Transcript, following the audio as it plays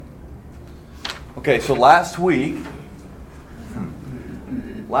Okay, so last week,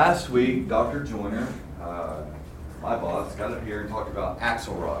 Dr. Joyner, my boss, got up here and talked about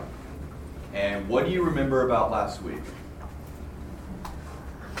Axelrod. And what do you remember about last week?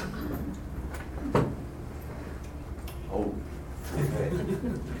 Oh, okay.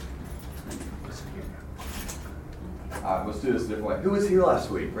 All right, let's do this a different way. Who was here last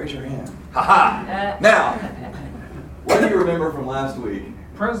week? Raise your hand. Ha-ha! Now, what do you remember from last week?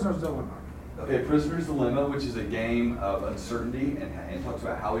 Prisoner's Dilemma. Okay, Prisoner's Dilemma, which is a game of uncertainty and talks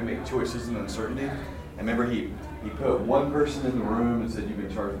about how we make choices in uncertainty. And remember, he put one person in the room and said, you've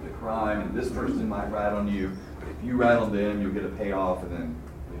been charged with a crime, and this person might rat on you, but if you rat on them, you'll get a payoff, and then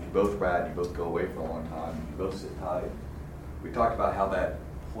if you both rat, you both go away for a long time, and you both sit tight. We talked about how that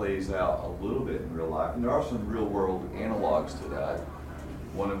plays out a little bit in real life, and there are some real-world analogs to that,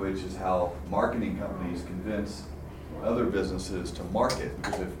 one of which is how marketing companies convince other businesses to market,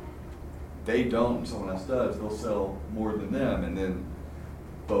 because if they don't and someone else does, they'll sell more than them, and then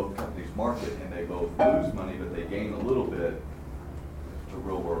both companies market and they both lose money, but they gain a little bit. It's a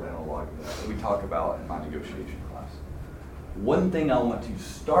real world analog to that we talk about in my negotiation class. One thing I want to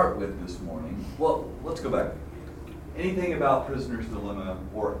start with this morning, well, let's go back. Anything about Prisoner's Dilemma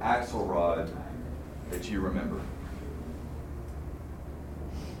or Axelrod that you remember?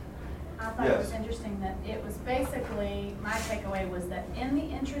 I thought it was interesting that it was basically, my takeaway was that in the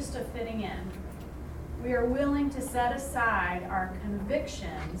interest of fitting in, we are willing to set aside our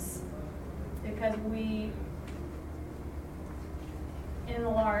convictions because we, in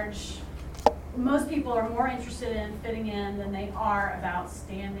large, most people are more interested in fitting in than they are about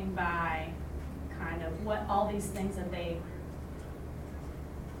standing by kind of what all these things that they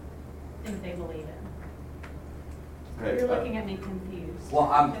think they believe in. Okay, You're looking at me confused. Well,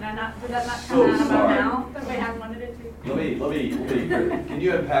 did that not so come out of sorry. my mouth the way I wanted it to? Let me, can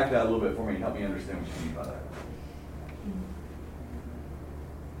you unpack that a little bit for me and help me understand what you mean by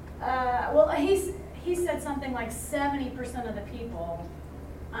that? Well, he said something like 70% of the people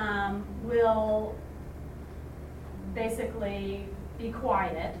will basically be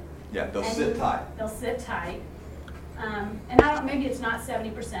quiet. Yeah, they'll sit tight. They'll sit tight. And I don't, maybe it's not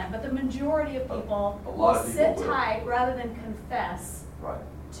 70%, but the majority of people will sit tight rather than confess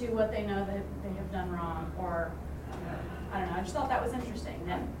to what they know that they have done wrong, or I don't know. I just thought that was interesting.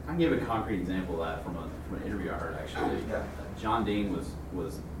 I can give a concrete example of that from an interview I heard actually. Yeah. John Dean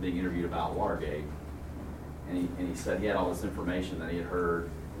was being interviewed about Watergate, and he said he had all this information that he had heard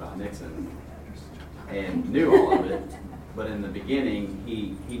about Nixon and knew all of it. But in the beginning,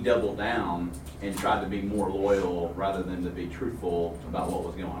 he doubled down and tried to be more loyal rather than to be truthful about what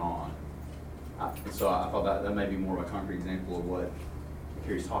was going on. So I thought that may be more of a concrete example of what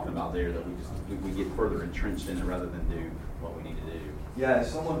Kerry's talking about there, that we get further entrenched in it rather than do what we need to do. Yeah,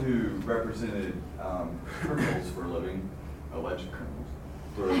 as someone who represented criminals for a living, alleged criminals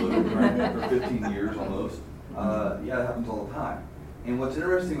for a living, for 15 years almost, yeah, it happens all the time. And what's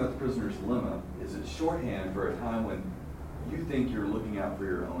interesting about the Prisoner's Dilemma is it's shorthand for a time when you think you're looking out for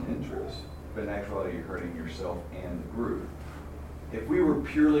your own interests, but in actuality you're hurting yourself and the group. If we were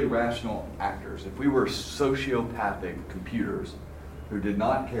purely rational actors, if we were sociopathic computers who did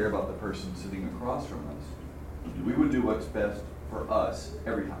not care about the person sitting across from us, we would do what's best for us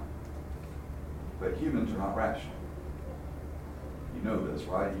every time. But humans are not rational. You know this,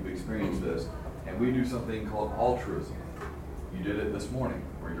 right? You've experienced this. And we do something called altruism. You did it this morning,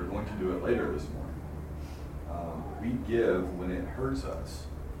 or you're going to do it later this morning. We give when it hurts us,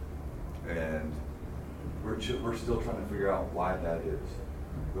 and we're still trying to figure out why that is.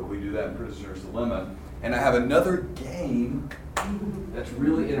 But we do that in Prisoner's Dilemma. And I have another game that's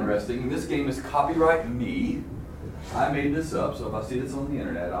really interesting. This game is copyright me. I made this up, so if I see this on the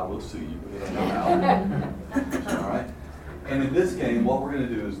internet, I will sue you. All right? And in this game, what we're going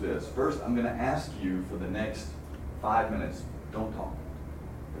to do is this. First, I'm going to ask you for the next 5 minutes, don't talk.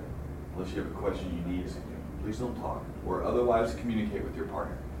 Okay? Unless you have a question you need to. Please don't talk, or otherwise communicate with your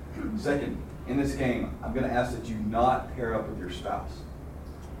partner. Second, in this game, I'm going to ask that you not pair up with your spouse.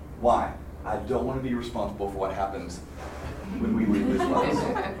 Why? I don't want to be responsible for what happens when we leave this class,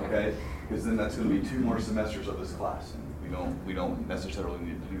 okay? Because then that's going to be 2 more semesters of this class, and we don't necessarily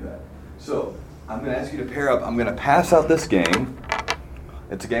need to do that. So I'm going to ask you to pair up. I'm going to pass out this game.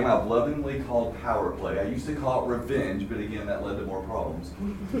 It's a game I've lovingly called Power Play. I used to call it Revenge, but again, that led to more problems.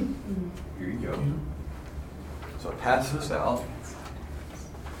 Here you go. So I pass this out.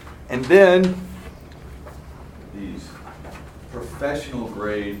 And then these professional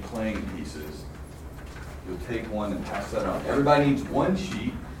grade playing pieces, you'll take one and pass that out. Everybody needs one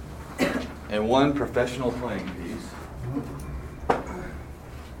sheet and one professional playing piece.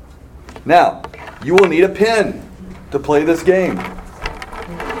 Now, You will need a pen to play this game.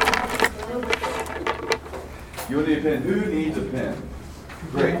 You will need a pen. Who needs a pen?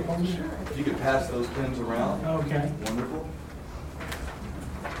 Great. If you could pass those pens around. Okay. Wonderful.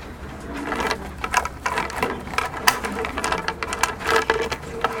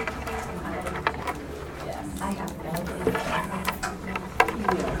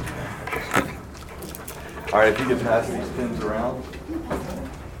 All right, if you could pass these pens around.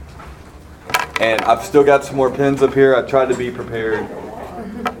 And I've still got some more pens up here. I tried to be prepared.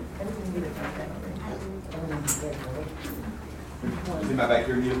 Is my back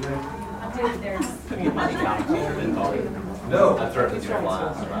here need a pen? No. That's right, it's your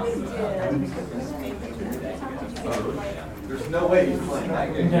class. There's no way he's playing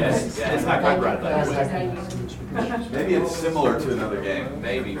that game. Yes, yeah, it's not quite right. Maybe it's similar to another game.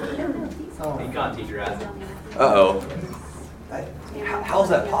 Maybe. Econ teacher has it. Uh-oh. How's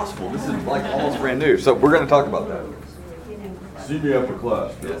that possible? This is like almost brand new. So we're going to talk about that. See me after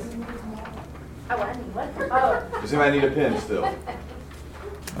class. Yes. Does anybody need a pen still?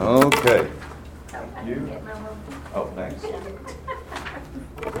 Okay. You? Oh, thanks.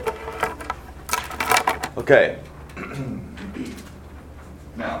 Okay.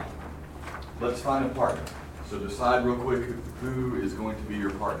 Now, let's find a partner. So decide real quick who is going to be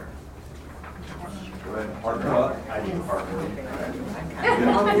your partner. Go ahead and partner up. I need a partner.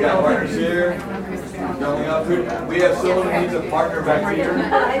 We got partners here. Going up. We have someone who needs a partner back here.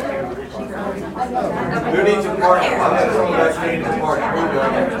 Who needs a partner? I've got someone back here who needs a partner. Who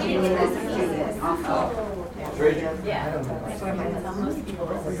does? Trajan?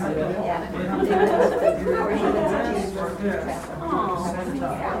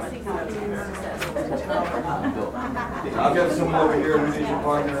 I've got someone over here who needs a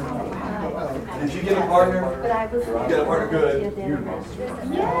partner. Did you get a partner? You got a partner? Good. We're going to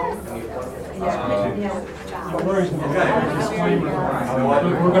be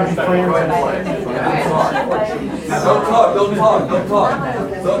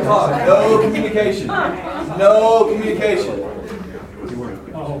Don't talk. No communication. No communication.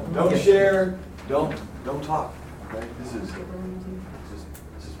 Don't share. Don't talk. Okay? This is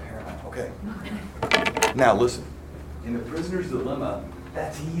paramount. Okay. Now listen. In the prisoner's dilemma,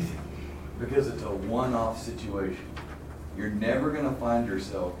 that's easy because it's a one-off situation. You're never going to find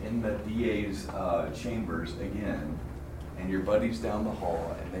yourself in the DA's chambers again, and your buddy's down the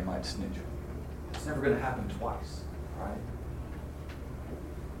hall, and they might snitch you. It's never going to happen twice, right?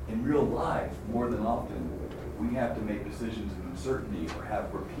 In real life, more than often, we have to make decisions of uncertainty or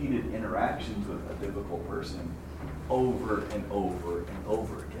have repeated interactions with a difficult person over and over and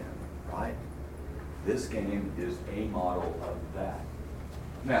over again, right? This game is a model of that.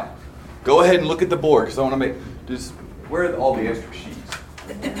 Now, go ahead and look at the board because I want to make just where are all the extra sheets?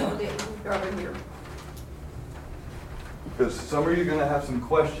 They're over here. Because some of you are going to have some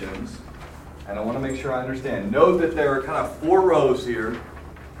questions, and I want to make sure I understand. Note that there are kind of 4 rows here,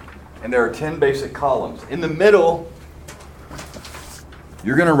 and there are 10 basic columns. In the middle,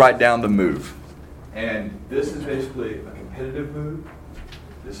 you're going to write down the move. And this is basically a competitive move.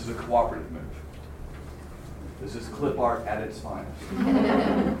 This is a cooperative move. This is clip art at its finest.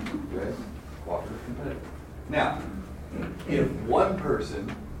 Okay? Cooperative, competitive. Now, if one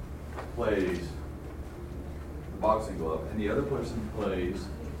person plays the boxing glove and the other person plays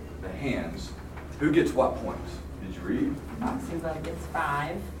the hands, who gets what points? Did you read? Boxing glove gets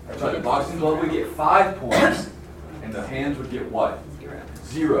 5. Sorry, the boxing glove would get 5 points, and the hands would get what?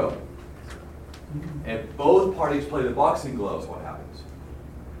 0. If both parties play the boxing gloves, what happens?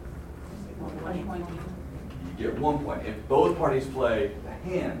 1 point. You get 1 point. If both parties play the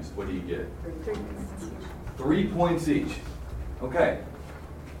hands, what do you get? 3 points each. Okay.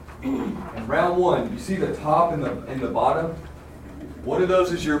 In round 1, you see the top and the bottom? One of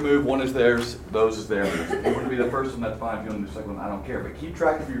those is your move, one is theirs, those is their move. If you want to be the first one, that's fine. If you want to do the second one, I don't care. But keep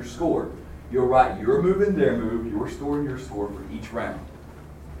track of your score. You'll write your move and their move, your score and your score for each round.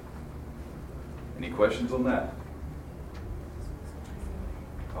 Any questions on that?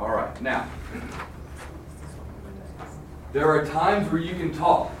 All right. Now, there are times where you can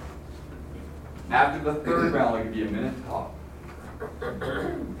talk. After the 3rd round, I give you a minute to talk.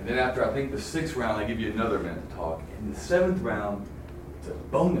 And then after, I think, the 6th round, I give you another minute to talk. In the 7th round, it's a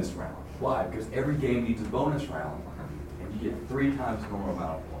bonus round. Why? Because every game needs a bonus round. And you get 3 times the normal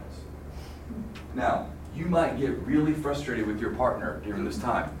amount of points. Now, you might get really frustrated with your partner during this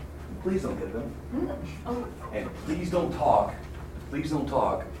time. Please don't hit them. And please don't talk. Please don't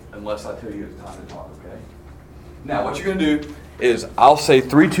talk unless I tell you it's time to talk, okay? Now, what you're going to do is I'll say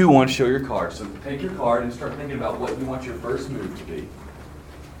 3, 2, 1, show your card. So take your card and start thinking about what you want your first move to be.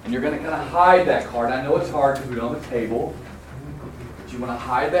 And you're going to kind of hide that card. I know it's hard because we don't have a table. But you want to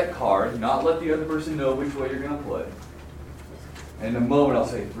hide that card, not let the other person know which way you're going to play. And in a moment, I'll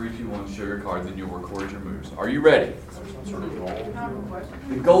say 3, 2, 1, show your card, then you'll record your moves. Are you ready?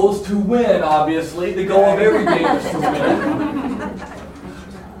 The goal is to win, obviously. The goal of every game is to win.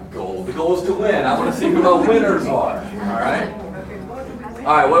 The goal is to win. I want to see who the winners are. All right?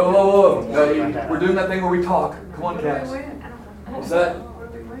 All right, whoa. No, we're doing that thing where we talk. Come on, Caps. What's that?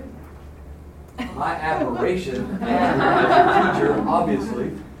 My admiration as a teacher,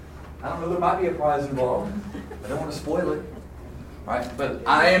 obviously. I don't know, there might be a prize involved. I don't want to spoil it. All right, but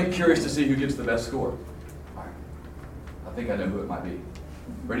I am curious to see who gets the best score. All right. I think I know who it might be.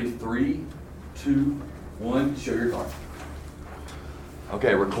 Ready? 3, 2, 1, show your card.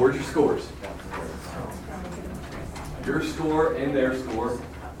 Okay, record your scores. Your score and their score.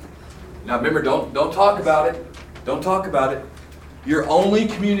 Now remember, don't talk about it. Don't talk about it. You're only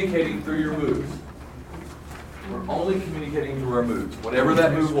communicating through your moves. We're only communicating through our moves, whatever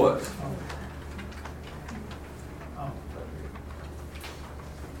that move was.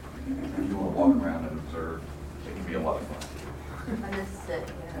 If you want to walk around and observe, it can be a lot of fun. I just sit,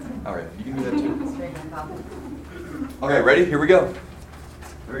 yeah. All right, you can do that too. Straight in coffee. Okay, ready? Here we go.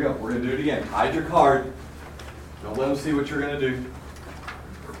 Here we go. We're going to do it again. Hide your card. Don't let them see what you're going to do.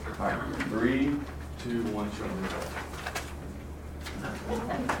 All right, 3, 2, 1, show them the card.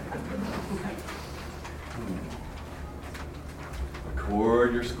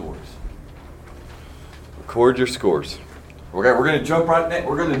 Record your scores. Record your scores. Okay, we're going to jump right into it.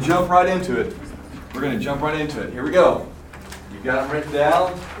 We're going to jump right into it. Here we go. You've got them written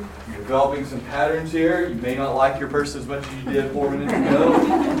down. You're developing some patterns here. You may not like your person as much as you did 4 minutes ago.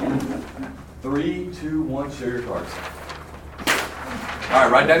 3, 2, 1, show your cards. All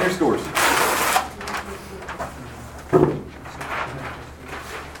right, write down your scores.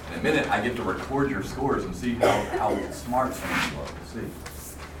 In a minute, I get to record your scores and see how smart some of you are. We'll see.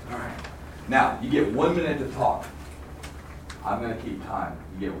 All right. Now, you get 1 minute to talk. I'm going to keep time.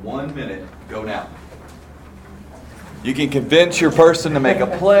 You get 1 minute. Go now. You can convince your person to make a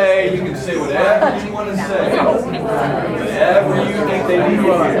play. You can say whatever you want to say. Whatever you think they need to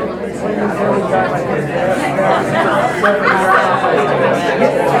hear. So you're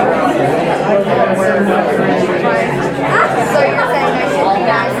saying I should be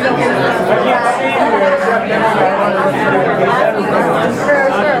guys I don't know what I'm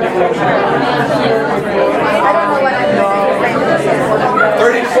saying.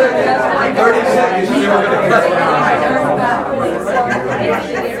 30 seconds. 30 seconds. And then we're going to cut it.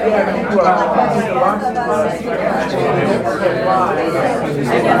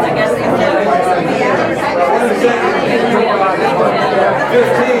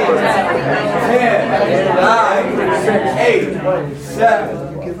 15, 10, 9, 8,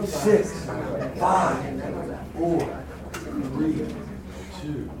 7, 6, 5, 4, 3,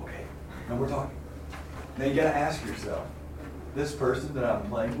 2. Okay, now we're talking. Now you got to ask yourself, this person that I'm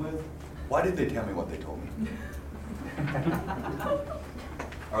playing with, why did they tell me what they told me?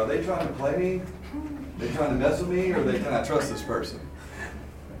 Are they trying to play me? Are they trying to mess with me? Or can I trust this person?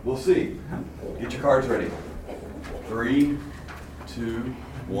 We'll see. Get your cards ready. 3, 2,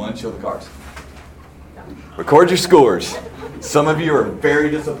 1, show the cards. Record your scores. Some of you are very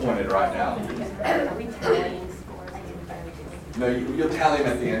disappointed right now. No, you'll tally them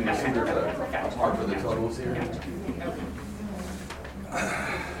at the end. You'll see there's a part for the totals here.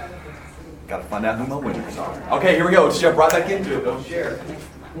 Got to find out who my winners are. Okay, here we go. Let's jump right back into it. Don't share.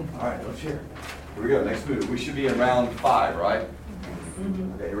 All right, don't share. Here we go. Next move. We should be in round 5, right?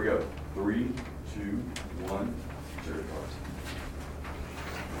 Okay, here we go. 3, 2, 1. Share your cards.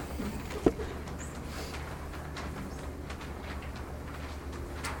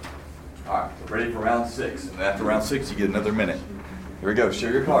 All right, so ready for round 6. And after round 6, you get another minute. Here we go.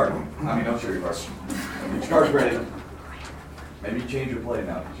 Share your card. I mean, don't share your card. Get your cards ready. Maybe you change your play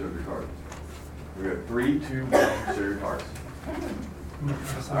now if you showed your card. Here we go. 3, 2, 1. Share your cards.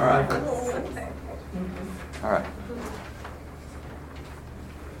 All right. All right.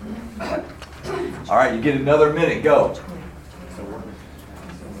 All right, you get another minute. Go.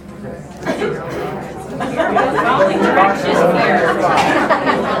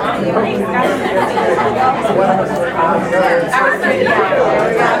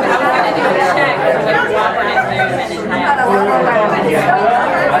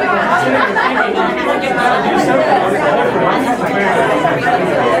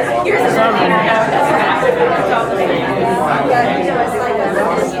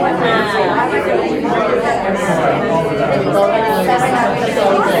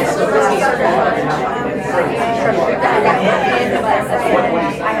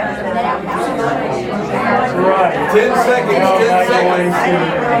 10 seconds, 10 seconds.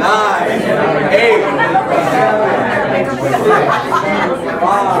 9, 8,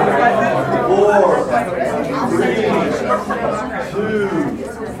 5, 4, 3, 2,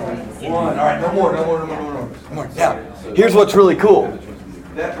 1. All right, no more. Now, here's what's really cool.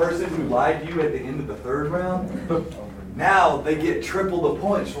 That person who lied to you at the end of the third round, now they get triple the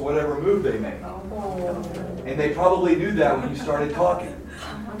points for whatever move they made. And they probably knew that when you started talking.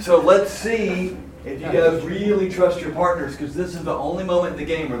 So let's see if you guys really trust your partners, because this is the only moment in the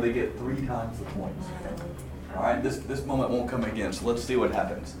game where they get 3 times the points. All right, this moment won't come again, so let's see what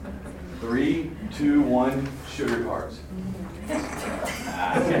happens. 3, 2, 1, sugar cards.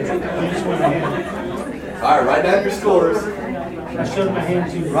 All right, write down your scores. I showed my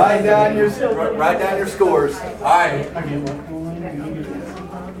hand too. Write down your scores. All right,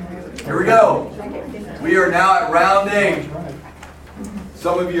 here we go. We are now at round 8.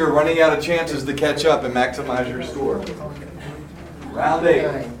 Some of you are running out of chances to catch up and maximize your score. Round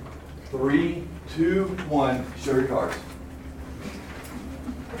 8. 3, 2, 1, show your cards.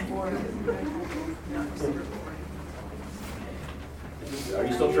 Are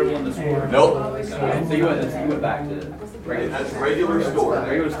you still tripling the score? Nope. So you went back to regular. That's regular score.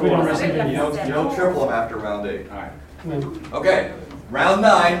 Regular We score. don't You don't triple them after round 8. All right. Okay, round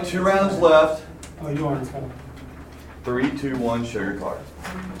 9, 2 rounds left. Oh, you are in front. 3, 2, 1, show your card.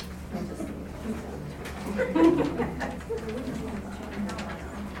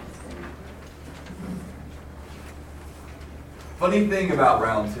 Funny thing about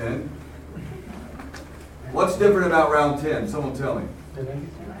round 10. What's different about round 10? Someone tell me. Did I get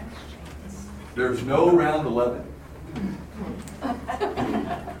There's no round 11.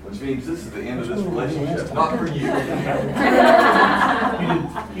 Which means this is the end of this relationship. Not for you. that?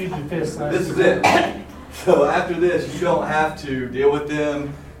 You did fist last. This is it. So after this, you don't have to deal with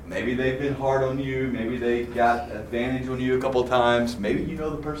them. Maybe they've been hard on you. Maybe they got advantage on you a couple of times. Maybe you know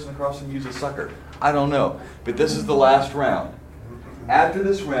the person across from you is a sucker. I don't know. But this is the last round. After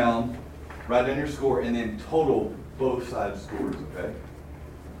this round, write down your score and then total both sides' scores, okay?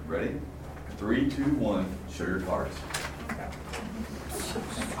 Ready? 3, 2, 1, show your cards. What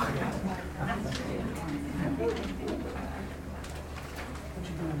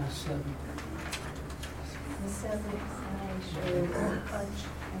you doing at 7? The 7, I showed punch,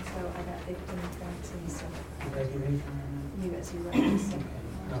 and so I got 15 points, so Did I get 8? you got 0. So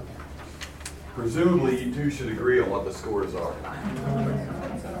Okay. Presumably, you two should agree on what the scores are.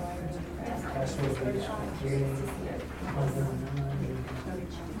 That's what it is. 3,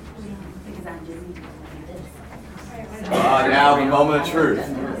 9. Now the moment of truth.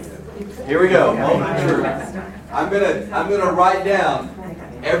 Here we go, moment of truth. I'm gonna write down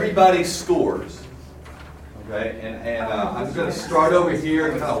everybody's scores. Okay, and I'm gonna start over here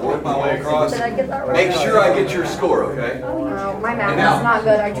and kind of work my way across. Did I get that right? Make sure I get your score, okay? No, my math Now- is not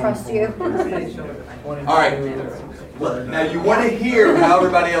good, I trust you. All right. Now you want to hear how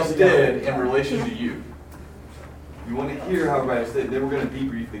everybody else did in relation to you. You want to hear how everybody else did. Then we're going to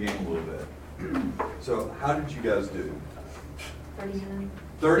debrief the game a little bit. So how did you guys do? 39.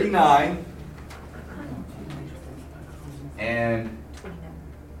 39 and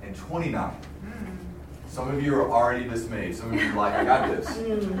 29. Some of you are already dismayed. Some of you are like, I got this.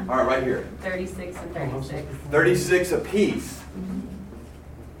 All right, right here. 36 and 36. 36 apiece.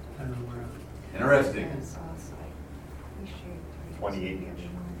 I don't know where. Interesting. 28 each.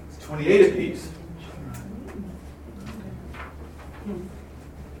 28 apiece.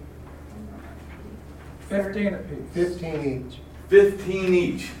 Fifteen each. 15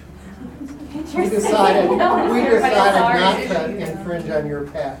 each. We decided not to infringe on your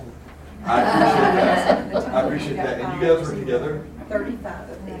patent. I appreciate that. I appreciate that. And you guys were together? 35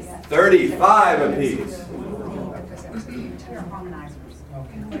 apiece. 35 apiece.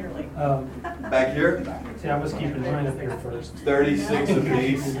 Back here? See, I was keeping mine up here first. 36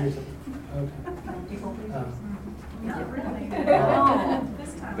 apiece. Okay.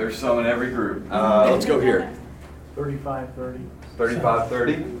 There's some in every group. Let's go here. 35-30.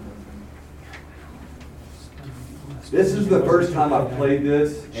 35-30. This is the first time I've played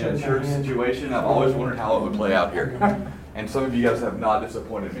this in a church situation. I've always wondered how it would play out here. And some of you guys have not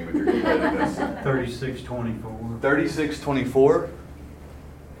disappointed me with your competitiveness. 36-24. 36-24.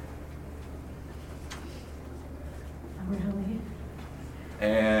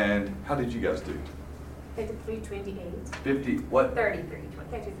 And how did you guys do? 53-28. 50, what?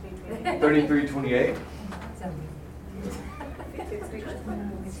 33-28. 33-28?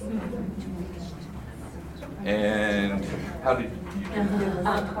 And how did you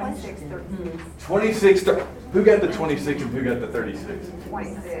 26, 36. 26, who got the 26 and who got the 36?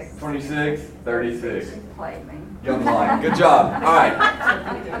 26. 26, 36. Played me. Young lion, good job. All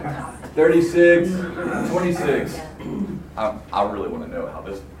right. 36, 26. I really want to know how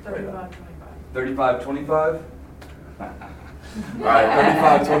this. 35, 25? All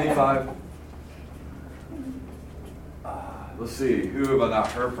right, 35, 25. Let's see, who have I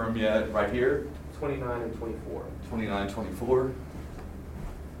not heard from yet? Right here? 29 and 24. 29, 24.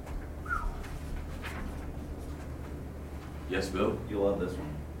 Yes, Bill? You'll love this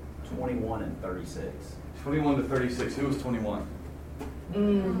one. 21 and 36. 21 to 36. Who was 21?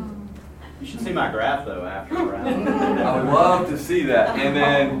 You should see my graph though after the round. I would love to see that. And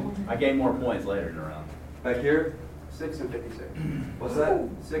then I gained more points later in the round. back here? 6 and 56. What's that?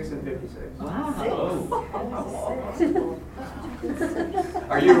 6 and 56. Oh.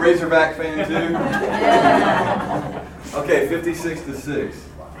 Are you a Razorback fan too? Okay, 56 to 6.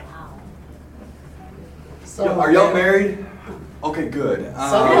 So Are y'all married? Okay, good.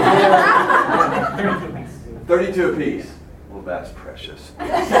 Some of you- 32 apiece. Well, that's precious.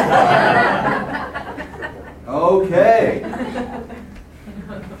 Okay.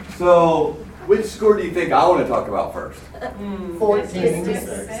 So, which score do you think I want to talk about first? 14.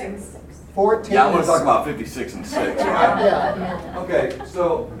 14. Yeah, I want is- to talk about 56 and 6, right? Yeah, Okay,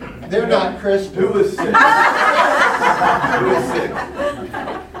 so. they're not Christian. Who was 6? Who was 6?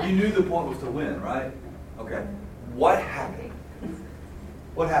 You knew the point was to win, right? Okay. What happened?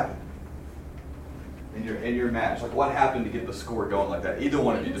 What happened? In your match? Like, what happened to get the score going like that? Either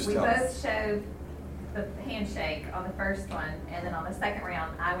one of you, just We tell me. both showed the handshake on the first one, and then on the second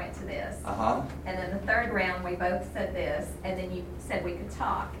round, I went to this. Uh-huh. And then the third round, we both said this, and then you said we could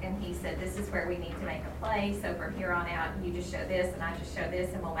talk, and he said, this is where we need to make a play, so from here on out, you just show this, and I just show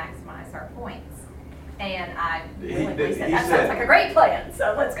this, and we'll maximize our points. And I willingly said, he that said- sounds like a great plan,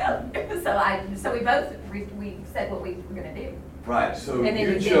 so let's go. So we both, we said what we were gonna do. Right, so And then you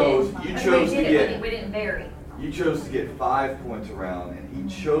did chose, it. you We chose to did it. get, We didn't vary. you chose to get 5 points around, and he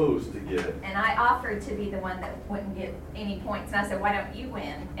chose to get, And I offered to be the one that wouldn't get any points. And I said, why don't you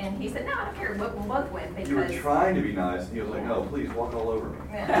win? And he said, no, I don't care. We'll both win you were because. trying to be nice, and he was like, no, please, walk all over me.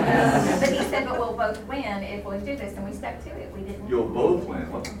 But he said, but we'll both win if we do this. And we stuck to it. We didn't. You'll both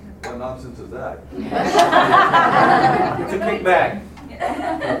win. What nonsense is that? It's a kickback.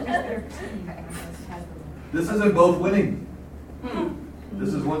 This isn't both winning.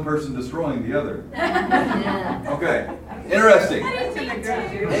 This is one person destroying the other. Okay, interesting.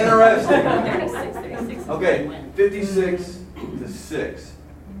 Interesting. Okay, 56 to 6.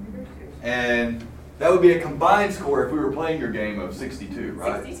 And that would be a combined score if we were playing your game of 62,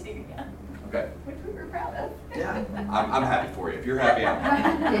 right? 62, yeah. Okay. Which we were proud of. Yeah, I'm happy for you. If you're happy, I'm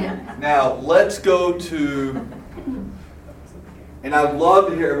happy. Now, let's go to, and I'd love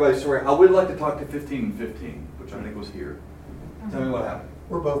to hear everybody's story. I would like to talk to 15 and 15, which I think was here. Tell me what happened.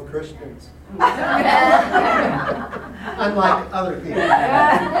 We're both Christians. Unlike other people.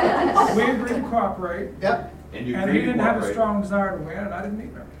 We agreed to cooperate, Yep. And you and agreed he to didn't have a cooperate. strong desire to win, and I didn't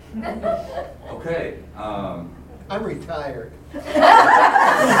either. Okay. I'm retired.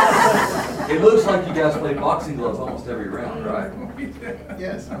 It looks like you guys play boxing gloves almost every round, right?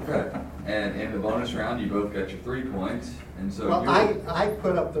 Yes. Okay. And in the bonus round, you both got your 3 points, and so Well, you're- I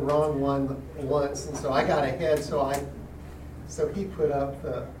put up the wrong one once, and so I got ahead, so he put up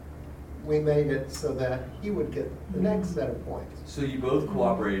we made it so that he would get the next set of points. So you both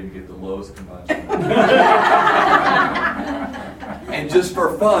cooperated to get the lowest combined score. And just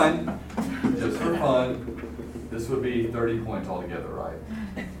for fun, this would be 30 points altogether, right?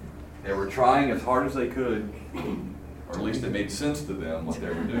 They were trying as hard as they could, or at least it made sense to them what they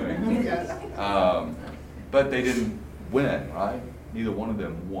were doing. Yes. But they didn't win, right? Neither one of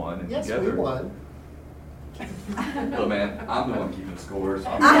them won, and Yes, together. we won. Look, man, I'm the one keeping scores. You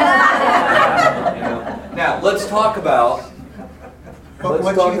know? Now, let's talk about. But Let's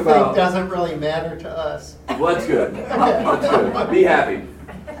what talk you about- think doesn't really matter to us. Well, that's good. That's good. Be happy.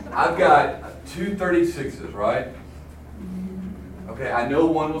 I've got 2 36s, right? Okay, I know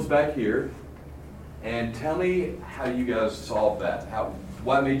one was back here. And tell me how you guys solved that.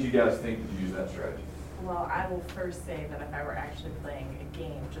 What made you guys think to use that strategy? Well, I will first say that if I were actually playing a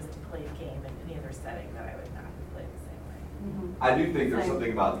game, just to play a game in any other setting, that I would not have played the same way. I do think there's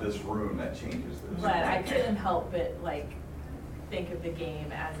something about this room that changes this. But I couldn't help but think of the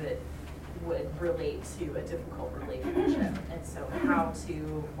game as it would relate to a difficult relationship. And so how to,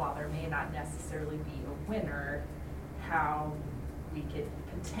 while there may not necessarily be a winner, how we could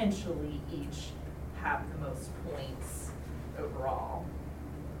potentially each have the most points overall.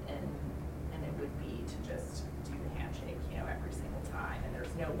 And it would be to just do the handshake. handshake, every single time, and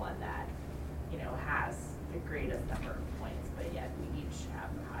there's no one that, has the greatest number of points, but yet we each have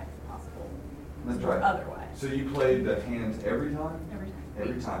the highest possible. That's score right. Otherwise. So you played the hands every time? Every time.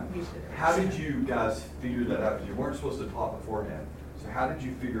 Every time. We did every How time. did you guys figure that out? Because you weren't supposed to talk beforehand. So how did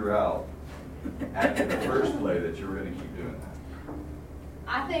you figure out after the first play that you were gonna keep doing that?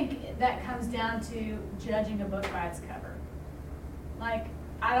 I think that comes down to judging a book by its cover. Like,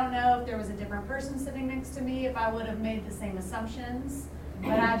 I don't know if there was a different person sitting next to me, if I would have made the same assumptions,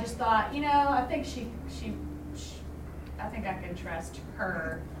 but I just thought, I think I think I can trust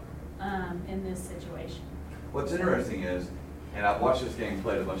her, in this situation. What's interesting is, and I've watched this game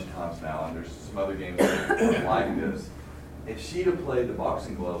played a bunch of times now, and there's some other games like this. If she'd have played the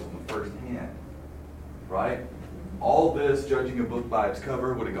boxing gloves on the first hand, right? All this judging a book by its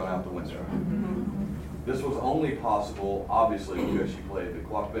cover would have gone out the window. This was only possible, obviously, because she played the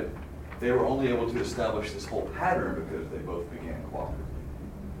cooperative, but they were only able to establish this whole pattern because they both began cooperatively.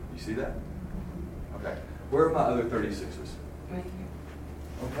 You see that? Okay. Where are my other 36s? Right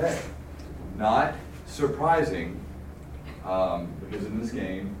here. Okay. Not surprising, because in this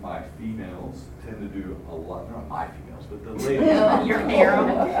game, my females tend to do a lot, not my females, but the ladies. Your harem.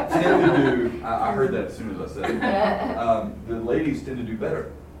 Tend to do, I heard that as soon as I said it. The ladies tend to do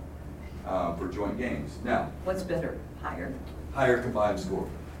better for joint games. Now, What's better? Higher? higher combined score.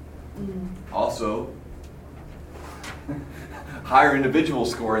 Also, higher individual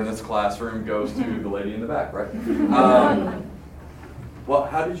score in this classroom goes to the lady in the back, right? Well,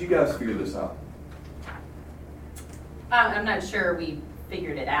 how did you guys figure this out? I'm not sure we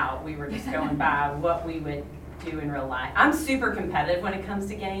figured it out. We were just going by what we would do in real life. I'm super competitive when it comes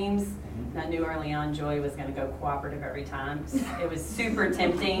to games. And I knew early on Joy was going to go cooperative every time. It was super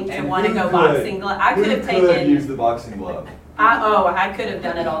tempting to And want to who go could- boxing glove. I could have Who could taken. use the boxing glove? I could have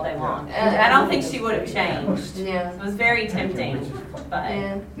done it all day long. And I don't think she would have changed. Yeah. It was very tempting, but.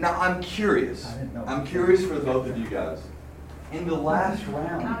 And Now, I'm curious. I'm curious for the both of you guys. In the last I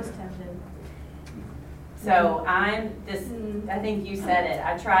round, was tempted. So I think you said it.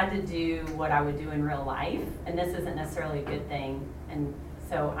 I tried to do what I would do in real life, and this isn't necessarily a good thing. And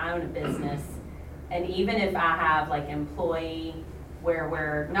so I own a business, and even if I have like employee where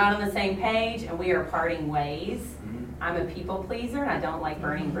we're not on the same page and we are parting ways, I'm a people pleaser and I don't like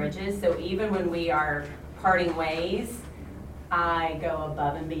burning bridges. So even when we are parting ways, I go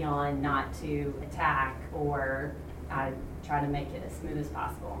above and beyond not to attack, or I try to make it as smooth as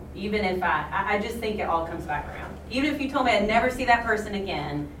possible. Even if I just think it all comes back around. Even if you told me I'd never see that person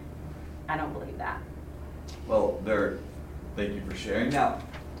again, I don't believe that. well, thank you for sharing. Now,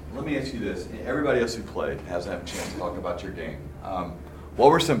 let me ask you this. Everybody else who played hasn't had a chance to talk about your game.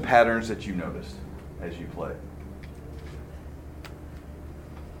 What were some patterns that you noticed as you played?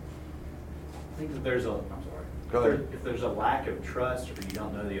 I think that there's I'm sorry. Go ahead. If there's a lack of trust, or you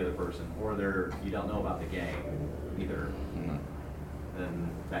don't know the other person, or you don't know about the game either, then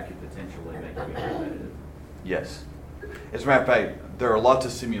that could potentially make you get competitive. Yes. As a matter of fact, there are lots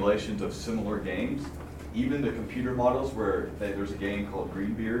of simulations of similar games. Even the computer models where there's a game called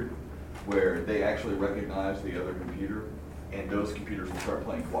Greenbeard, where they actually recognize the other computer, and those computers will start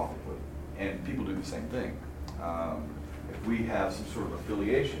playing cooperatively. And people do the same thing. If we have some sort of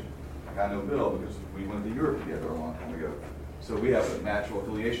affiliation, like I know Bill because we went to Europe together a long time ago. So we have a natural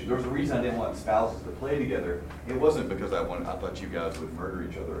affiliation. There was a reason I didn't want spouses to play together. It wasn't because I thought you guys would murder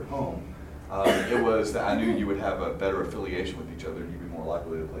each other at home. It was that I knew you would have a better affiliation with each other and you'd be more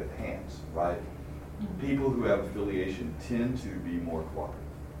likely to play the hands, right? People who have affiliation tend to be more cooperative.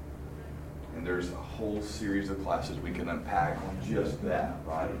 And there's a whole series of classes we can unpack on just that,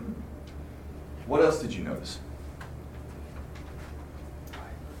 right? What else did you notice?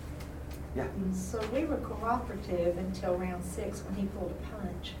 Yeah. So we were cooperative until round 6 when he pulled a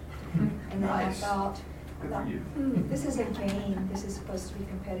punch. And then Nice. I thought, Good for you. This is a game, this is supposed to be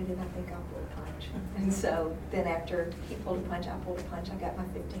competitive, I think I'll pull a punch. And so then after he pulled a punch, I pulled a punch, I got my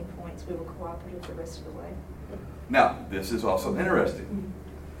 15 points, we were cooperative the rest of the way. Now, this is also interesting,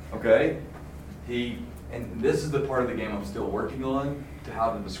 okay? And this is the part of the game I'm still working on, to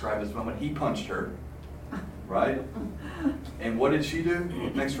how to describe this moment. He punched her, right? And what did she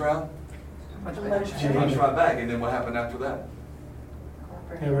do next round? She punched right back, and then what happened after that?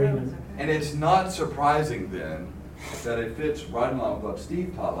 And it's not surprising then that it fits right in line with what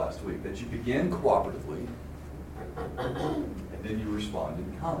Steve taught last week, that you begin cooperatively, and then you respond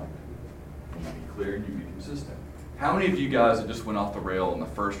in kind. And you be clear and you be consistent. How many of you guys that just went off the rail in the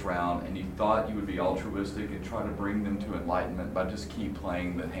first round and you thought you would be altruistic and try to bring them to enlightenment by just keep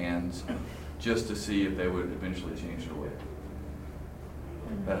playing the hands just to see if they would eventually change their way?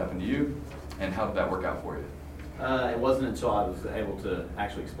 That happened to you? And how did that work out for you? It wasn't until I was able to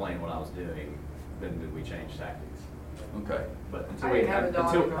actually explain what I was doing, then did we change tactics. Okay. But I didn't have a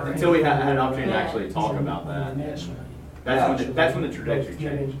dog in our until we had an opportunity to actually talk about that, that's when the trajectory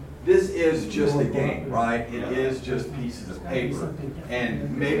changed. This is just a game, right? It is just pieces of paper.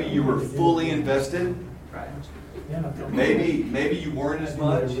 And maybe you were fully invested, Right. maybe you weren't as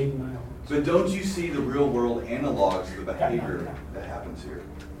much, but don't you see the real world analogs of the behavior that happens here?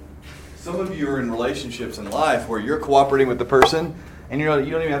 Some of you are in relationships in life where you're cooperating with the person and you don't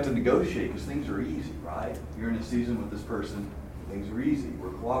even have to negotiate because things are easy, right? You're in a season with this person, things are easy,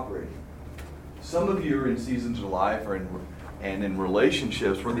 we're cooperating. Some of you are in seasons of life and in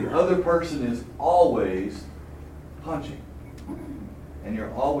relationships where the other person is always punching and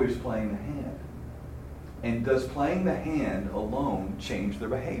you're always playing the hand. And does playing the hand alone change their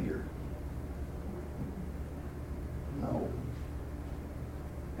behavior? No.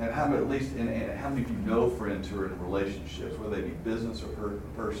 And how many, at least, and how many of you know friends who are in relationships, whether they be business or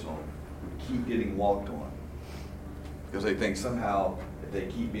personal, who keep getting walked on? Because they think somehow if they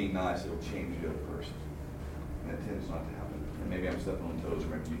keep being nice, it'll change the other person. And it tends not to happen. And maybe I'm stepping on toes, or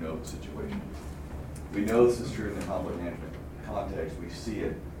maybe you know the situation. We know this is true in the conflict management context. We see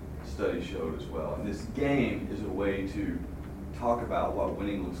it. Studies showed as well. And this game is a way to talk about what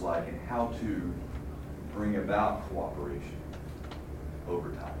winning looks like and how to bring about cooperation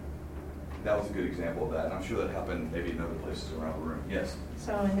over time. That was a good example of that, and I'm sure that happened maybe in other places around the room. Yes?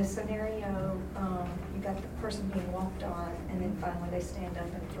 So in this scenario, you got the person being walked on, and then finally they stand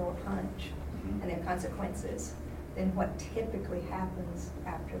up and throw a punch, and there are consequences. Then what typically happens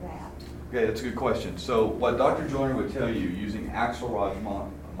after that? Okay, that's a good question. So what Dr. Joyner would tell you using Axelrod's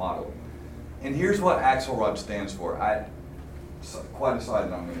model, and here's what Axelrod stands for. I quite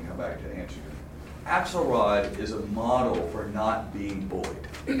decided I'm going to come back to answer you. Axelrod is a model for not being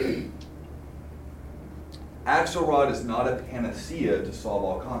bullied. Axelrod is not a panacea to solve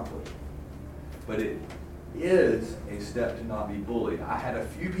all conflict, but it is a step to not be bullied. I had a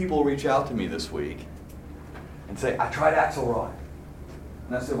few people reach out to me this week and say, I tried Axelrod.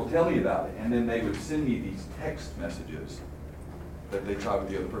 And I said, well, tell me about it. And then they would send me these text messages that they tried with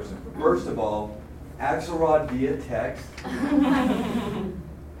the other person. First of all, Axelrod via text.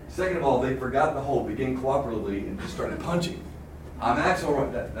 Second of all, they forgot the whole begin cooperatively and just started punching. I'm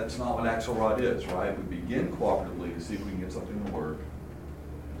Axelrod. That's not what Axelrod is, right? We begin cooperatively to see if we can get something to work.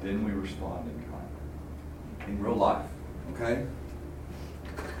 Then we respond in kind. In real life, okay?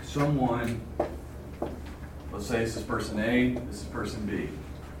 Someone, let's say this is person A, this is person B.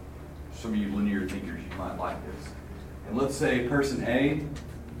 Some of you linear thinkers, you might like this. And let's say person A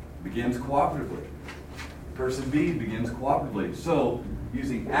begins cooperatively. Person B begins cooperatively. So,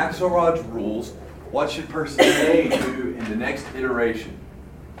 using Axelrod's rules, what should person A do in the next iteration?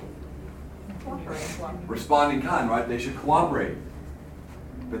 Respond in kind, right? They should cooperate.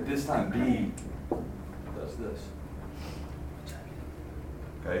 But this time B does this.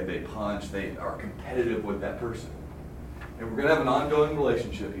 Okay, they punch, they are competitive with that person. And we're going to have an ongoing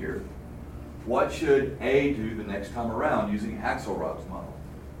relationship here. What should A do the next time around using Axelrod's model?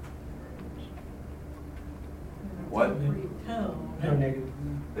 What? No negative.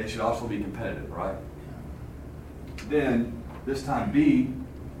 They should also be competitive, right? Then, this time B,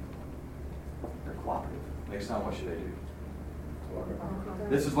 they're cooperative. Next time, what should they do?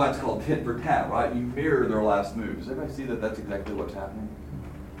 This is why it's called tit for tat, right? You mirror their last move. Does everybody see that that's exactly what's happening?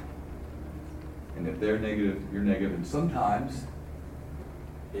 And if they're negative, you're negative. And sometimes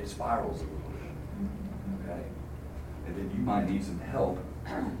it spirals a little bit, okay? And then you might need some help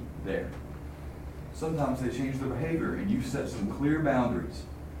there. Sometimes they change their behavior and you set some clear boundaries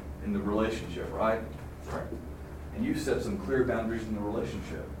in the relationship, right? Right. And you set some clear boundaries in the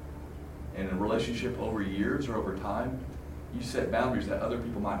relationship. And in a relationship over years or over time, you set boundaries that other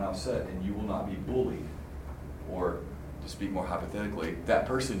people might not set, and you will not be bullied. Or, to speak more hypothetically, that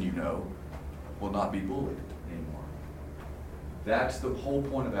person you know will not be bullied anymore. That's the whole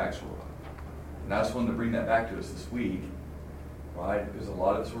point of Axelrod. And I just wanted to bring that back to us this week, right? Because a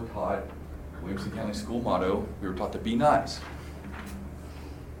lot of us were taught, Williamson County School motto, we were taught to be nice.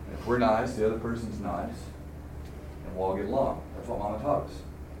 And if we're nice, the other person's nice, and we'll all get along. That's what Mama taught us.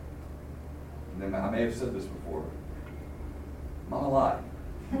 And then I may have said this before. Mama lied.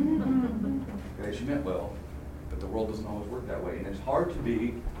 Okay, she meant well, but the world doesn't always work that way. And it's hard to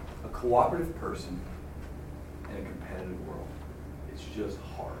be a cooperative person in a competitive world. It's just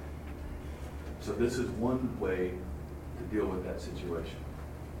hard. So this is one way to deal with that situation.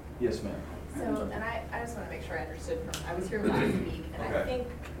 Yes, ma'am. So, and I just want to make sure I understood I was here last week, and Okay. I think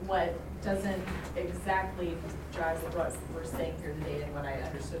what doesn't exactly jive with what we're saying here today and what I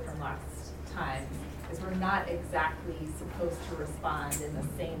understood from last times is we're not exactly supposed to respond in the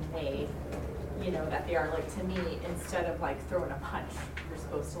same way, you know, that they are. Like, to me, instead of like throwing a punch, you're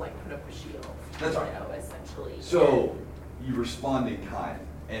supposed to like put up a shield. That's right. You know, essentially. So you respond in kind.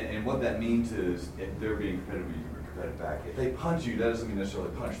 And what that means is if they're being competitive, you can be competitive back. If they punch you, that doesn't mean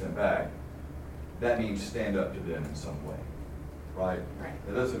necessarily punch them back. That means stand up to them in some way, right? Right.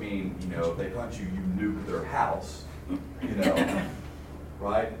 That doesn't mean, you know, if they punch you, you nuke their house, you know,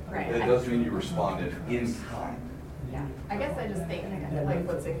 right? Right. That doesn't mean you responded in kind. Yeah, I guess I just think like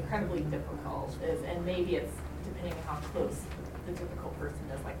what's incredibly difficult is, and maybe it's depending on how close the difficult person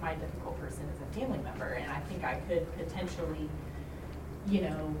is, like my difficult person is a family member, and I think I could potentially, you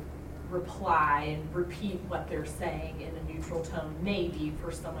know, reply and repeat what they're saying in a neutral tone, maybe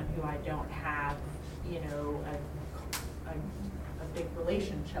for someone who I don't have, you know, a big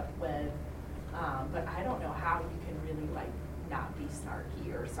relationship with, but I don't know how you can really like not be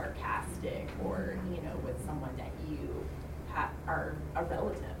snarky or sarcastic or, you know, with someone that you are a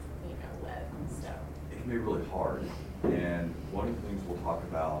relative, you know, with, so. It can be really hard. And one of the things we'll talk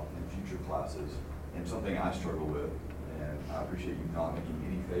about in future classes, and something I struggle with, and I appreciate you not making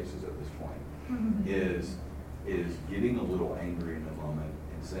any faces at this point, is getting a little angry in the moment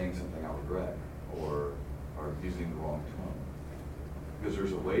and saying something I regret or using the wrong tone. Because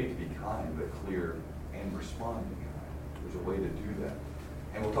there's a way to be kind but clear and respond in kind. There's a way to do that.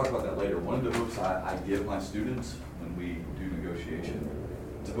 And we'll talk about that later. One of the books I give my students when we do negotiation,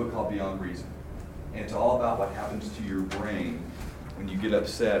 it's a book called Beyond Reason. And it's all about what happens to your brain when you get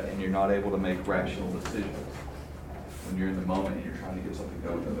upset and you're not able to make rational decisions. When you're in the moment and you're trying to get something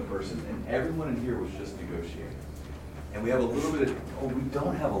done with another person. And everyone in here was just negotiating. And we have a little bit of, we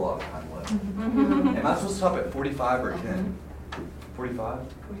don't have a lot of time left. Am I supposed to stop at 45 or 10? 45?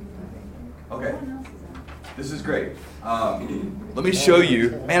 Okay. This is great. Let me show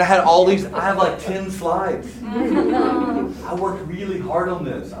you. Man, I had all these, I have like 10 slides. I worked really hard on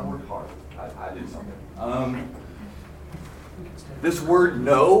this. I worked hard. I did something. This word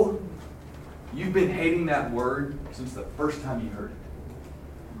no, you've been hating that word since the first time you heard it.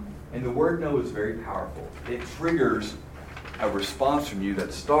 And the word no is very powerful. It triggers a response from you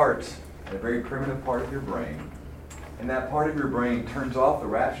that starts at a very primitive part of your brain. And that part of your brain turns off the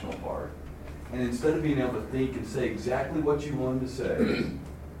rational part. And instead of being able to think and say exactly what you wanted to say,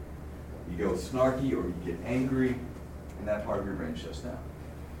 you go snarky or you get angry, and that part of your brain shuts down.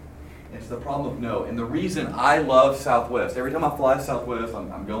 It's the problem of no. And the reason I love Southwest, every time I fly Southwest,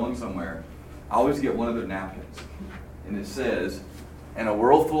 I'm going somewhere, I always get one of their napkins. And it says, in a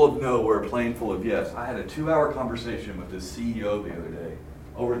world full of no, we're a plane full of yes. I had a 2-hour conversation with this CEO the other day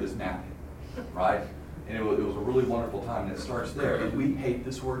over this napkin, right? And it was a really wonderful time, and it starts there. And we hate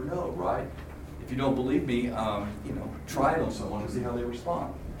this word no, right? If you don't believe me, try it on someone and see how they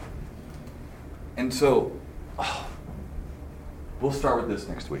respond. And so, we'll start with this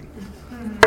next week.